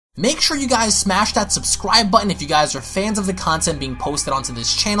Make sure you guys smash that subscribe button if you guys are fans of the content being posted onto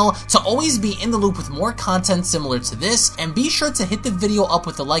this channel to always be in the loop with more content similar to this, and be sure to hit the video up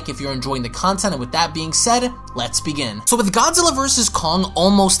with a like if you're enjoying the content. And with that being said, let's begin. So with Godzilla vs. Kong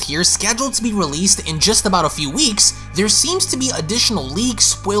almost here, scheduled to be released in just about a few weeks, there seems to be additional leaks,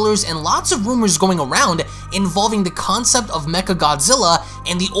 spoilers, and lots of rumors going around involving the concept of MechaGodzilla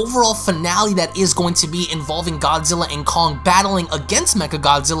and the overall finale that is going to be involving Godzilla and Kong battling against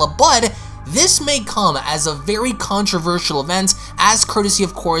MechaGodzilla. But this may come as a very controversial event, as courtesy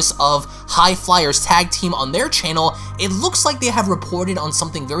of course of High Flyers tag team on their channel. It looks like they have reported on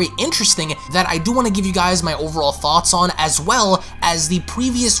something very interesting that I do want to give you guys my overall thoughts on, as well as the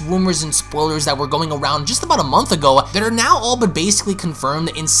previous rumors and spoilers that were going around just about a month ago that are now all but basically confirmed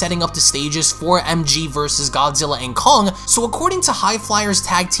in setting up the stages for MG versus Godzilla and Kong. So according to High Flyers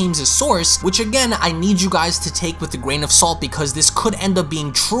tag team's source, which again I need you guys to take with a grain of salt because this could end up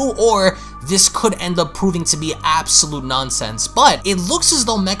being true or this could end up proving to be absolute nonsense, but it looks as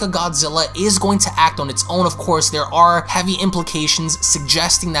though MechaGodzilla is going to act on its own. Of course, there are heavy implications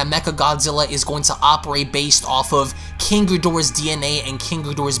suggesting that MechaGodzilla is going to operate based off of King Ghidorah's DNA and King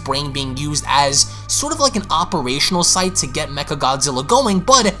Ghidorah's brain being used as sort of like an operational site to get MechaGodzilla going.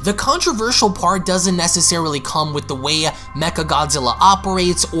 But the controversial part doesn't necessarily come with the way MechaGodzilla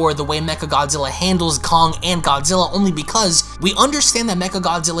operates or the way MechaGodzilla handles Kong and Godzilla, only because we understand that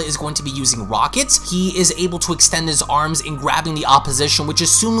MechaGodzilla is going to be using rockets. He is able to extend his arms in grabbing the opposition, which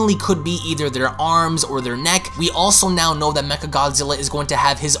assumingly could be either their arms or their neck. We also now know that MechaGodzilla is going to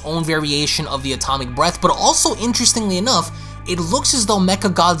have his own variation of the atomic breath, but also interestingly enough, it looks as though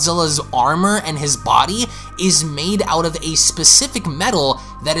MechaGodzilla's armor and his body is made out of a specific metal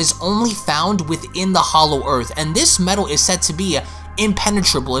that is only found within the Hollow Earth, and this metal is said to be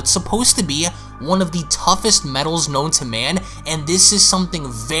impenetrable. It's supposed to be one of the toughest metals known to man, and this is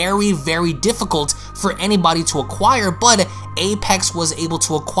something very, very difficult for anybody to acquire, but Apex was able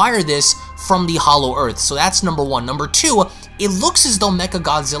to acquire this from the Hollow Earth. So that's number one. Number two, it looks as though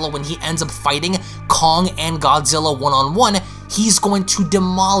MechaGodzilla, when he ends up fighting Kong and Godzilla one-on-one, he's going to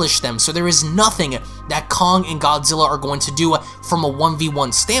demolish them. So there is nothing that Kong and Godzilla are going to do from a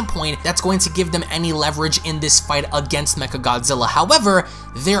 1v1 standpoint that's going to give them any leverage in this fight against MechaGodzilla. However,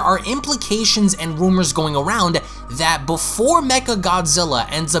 there are implications and rumors going around that before MechaGodzilla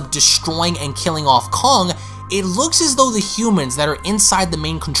ends up destroying and killing off Kong, it looks as though the humans that are inside the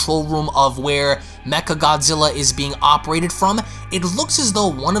main control room of where MechaGodzilla is being operated from, it looks as though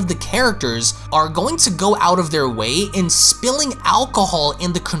one of the characters are going to go out of their way in spilling alcohol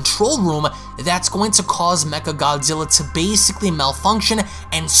in the control room that's going to cause MechaGodzilla to basically malfunction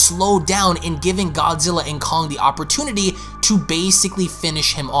and slow down, in giving Godzilla and Kong the opportunity to basically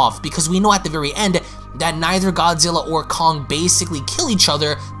finish him off, because we know at the very end that neither Godzilla or Kong basically kill each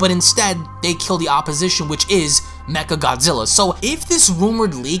other, but instead they kill the opposition, which is MechaGodzilla. So if this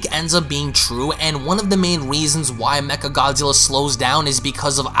rumored leak ends up being true, and one of the main reasons why MechaGodzilla slows down is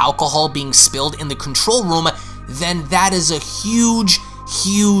because of alcohol being spilled in the control room, then that is a huge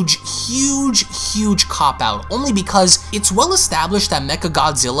cop-out, only because it's well established that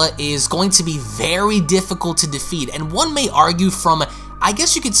MechaGodzilla is going to be very difficult to defeat, and one may argue from, I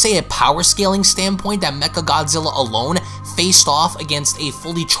guess you could say, a power scaling standpoint, that MechaGodzilla alone faced off against a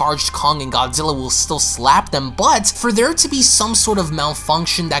fully charged Kong and Godzilla will still slap them, but for there to be some sort of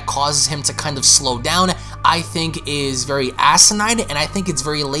malfunction that causes him to kind of slow down, I think is very asinine, and I think it's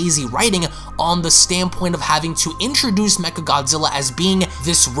very lazy writing on the standpoint of having to introduce MechaGodzilla as being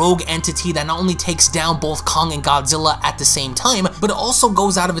this rogue entity that not only takes down both Kong and Godzilla at the same time, but also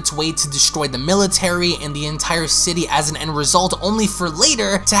goes out of its way to destroy the military and the entire city as an end result, only for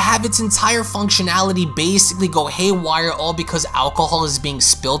later to have its entire functionality basically go haywire, all because alcohol is being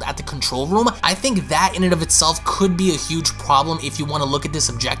spilled at the control room. I think that in and of itself could be a huge problem if you want to look at this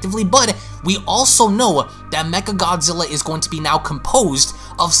objectively, but we also know that MechaGodzilla is going to be now composed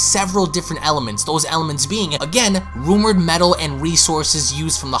of several different elements, those elements being, again, rumored metal and resources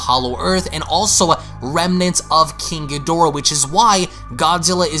used from the Hollow Earth, and also remnants of King Ghidorah, which is why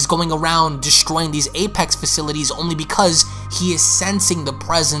Godzilla is going around destroying these Apex facilities, only because he is sensing the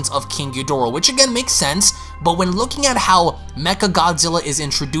presence of King Ghidorah, which again makes sense. But when looking at how MechaGodzilla is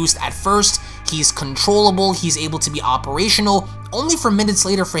introduced at first, he's controllable, he's able to be operational, only for minutes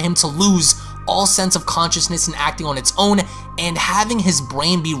later for him to lose all sense of consciousness and acting on its own, and having his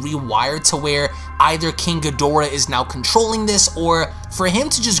brain be rewired to where either King Ghidorah is now controlling this, or for him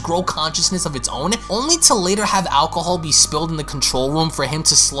to just grow consciousness of its own, only to later have alcohol be spilled in the control room for him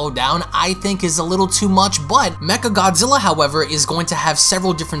to slow down, I think is a little too much. But MechaGodzilla, however, is going to have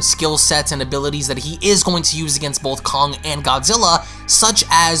several different skill sets and abilities that he is going to use against both Kong and Godzilla, such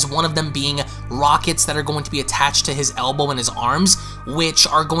as one of them being rockets that are going to be attached to his elbow and his arms, which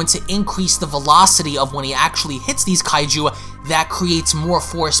are going to increase the velocity of when he actually hits these kaiju. That creates more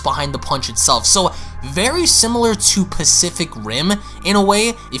force behind the punch itself. So very similar to Pacific Rim in a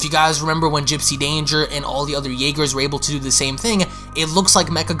way. If you guys remember when Gypsy Danger and all the other Jaegers were able to do the same thing, it looks like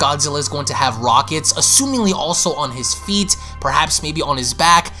MechaGodzilla is going to have rockets, assumingly also on his feet, perhaps maybe on his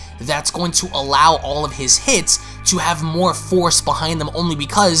back, that's going to allow all of his hits to have more force behind them only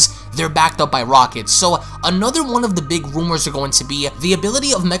because they're backed up by rockets. So another one of the big rumors are going to be the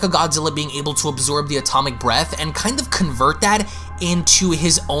ability of MechaGodzilla being able to absorb the atomic breath and kind of convert that into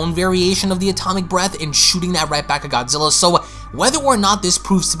his own variation of the atomic breath and shooting that right back at Godzilla. So whether or not this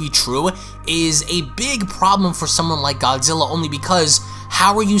proves to be true is a big problem for someone like Godzilla, only because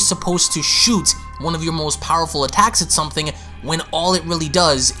how are you supposed to shoot one of your most powerful attacks at something when all it really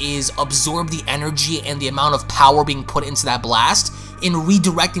does is absorb the energy and the amount of power being put into that blast in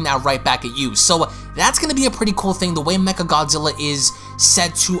redirecting that right back at you? So that's going to be a pretty cool thing. The way MechaGodzilla is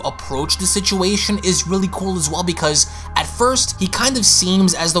set to approach the situation is really cool as well, because at first he kind of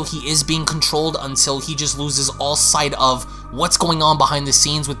seems as though he is being controlled until he just loses all sight of what's going on behind the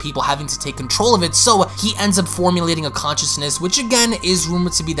scenes with people having to take control of it. So he ends up formulating a consciousness, which again is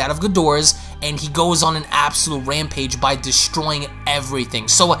rumored to be that of Ghidorah's, and he goes on an absolute rampage by destroying everything.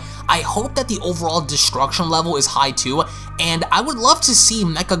 So I hope that the overall destruction level is high too, and I would love to see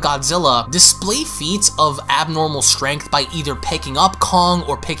MechaGodzilla display feats of abnormal strength by either picking up Kong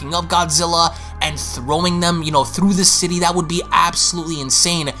or picking up Godzilla and throwing them, you know, through the city. That would be absolutely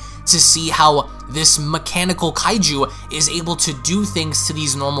insane to see how this mechanical kaiju is able to do things to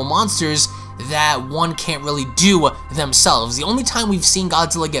these normal monsters that one can't really do themselves. The only time we've seen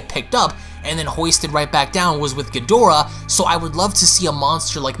Godzilla get picked up and then hoisted right back down was with Ghidorah, so I would love to see a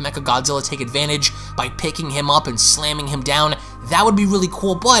monster like MechaGodzilla take advantage by picking him up and slamming him down. That would be really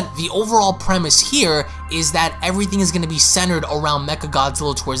cool. But the overall premise here is that everything is going to be centered around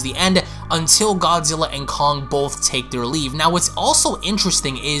MechaGodzilla towards the end until Godzilla and Kong both take their leave. Now, what's also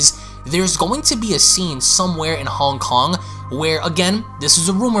interesting is there's going to be a scene somewhere in Hong Kong where, again, this is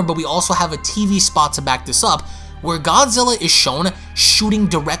a rumor, but we also have a TV spot to back this up, where Godzilla is shown shooting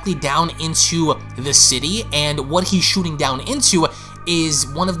directly down into the city, and what he's shooting down into is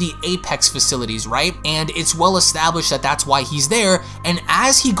one of the Apex facilities, right? And it's well established that that's why he's there, and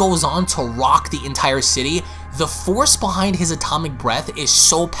as he goes on to rock the entire city, the force behind his atomic breath is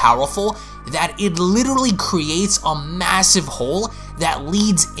so powerful that it literally creates a massive hole that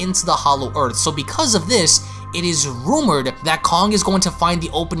leads into the Hollow Earth. So because of this, it is rumored that Kong is going to find the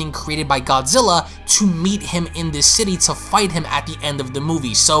opening created by Godzilla to meet him in this city to fight him at the end of the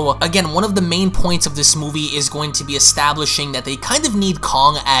movie. So again, one of the main points of this movie is going to be establishing that they kind of need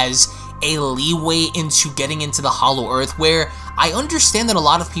Kong as a leeway into getting into the Hollow Earth, where I understand that a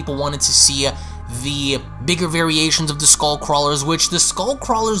lot of people wanted to see the bigger variations of the Skull Crawlers, which the Skull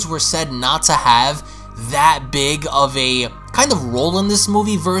Crawlers were said not to have that big of a kind of role in this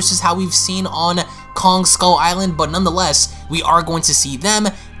movie versus how we've seen on Kong Skull Island, but nonetheless, we are going to see them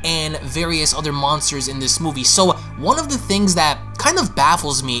and various other monsters in this movie. So one of the things that kind of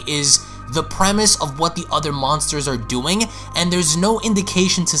baffles me is the premise of what the other monsters are doing, and there's no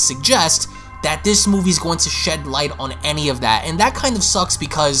indication to suggest that this movie is going to shed light on any of that, and that kind of sucks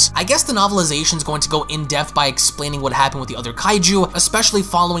because I guess the novelization is going to go in depth by explaining what happened with the other kaiju, especially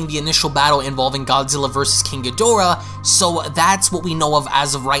following the initial battle involving Godzilla versus King Ghidorah. So that's what we know of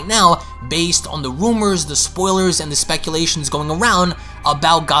as of right now, based on the rumors, the spoilers, and the speculations going around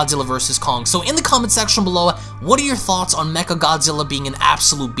about Godzilla vs. Kong. So in the comment section below, what are your thoughts on MechaGodzilla being an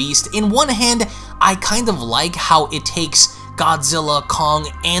absolute beast? In one hand, I kind of like how it takes Godzilla,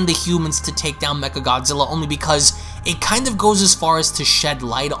 Kong, and the humans to take down MechaGodzilla, only because it kind of goes as far as to shed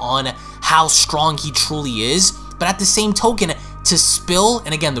light on how strong he truly is. But at the same token, to spill,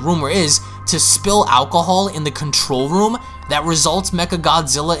 and again the rumor is, to spill alcohol in the control room that results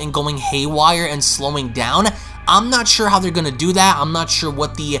MechaGodzilla in going haywire and slowing down, I'm not sure how they're gonna do that. I'm not sure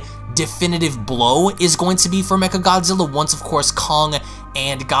what the definitive blow is going to be for MechaGodzilla once, of course, Kong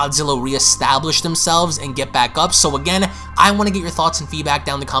and Godzilla reestablish themselves and get back up. So again, I want to get your thoughts and feedback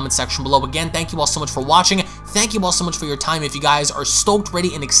down in the comment section below. Again, thank you all so much for watching. thank you all so much for your time. If you guys are stoked,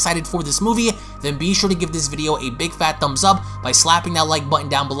 ready, and excited for this movie, then be sure to give this video a big fat thumbs up by slapping that like button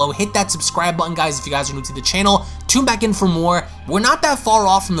down below. Hit that subscribe button, guys, if you guys are new to the channel. Tune back in for more. We're not that far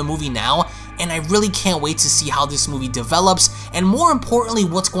off from the movie now, and I really can't wait to see how this movie develops, and more importantly,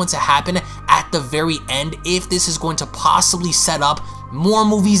 what's going to happen at the very end, if this is going to possibly set up more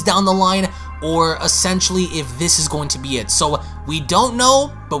movies down the line, or essentially if this is going to be it. So we don't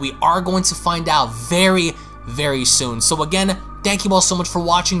know, but we are going to find out very, very soon. So again, thank you all so much for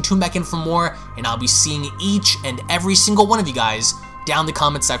watching. Tune back in for more, and I'll be seeing each and every single one of you guys down in the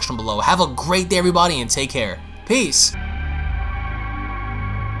comment section below. Have a great day, everybody, and take care. Peace.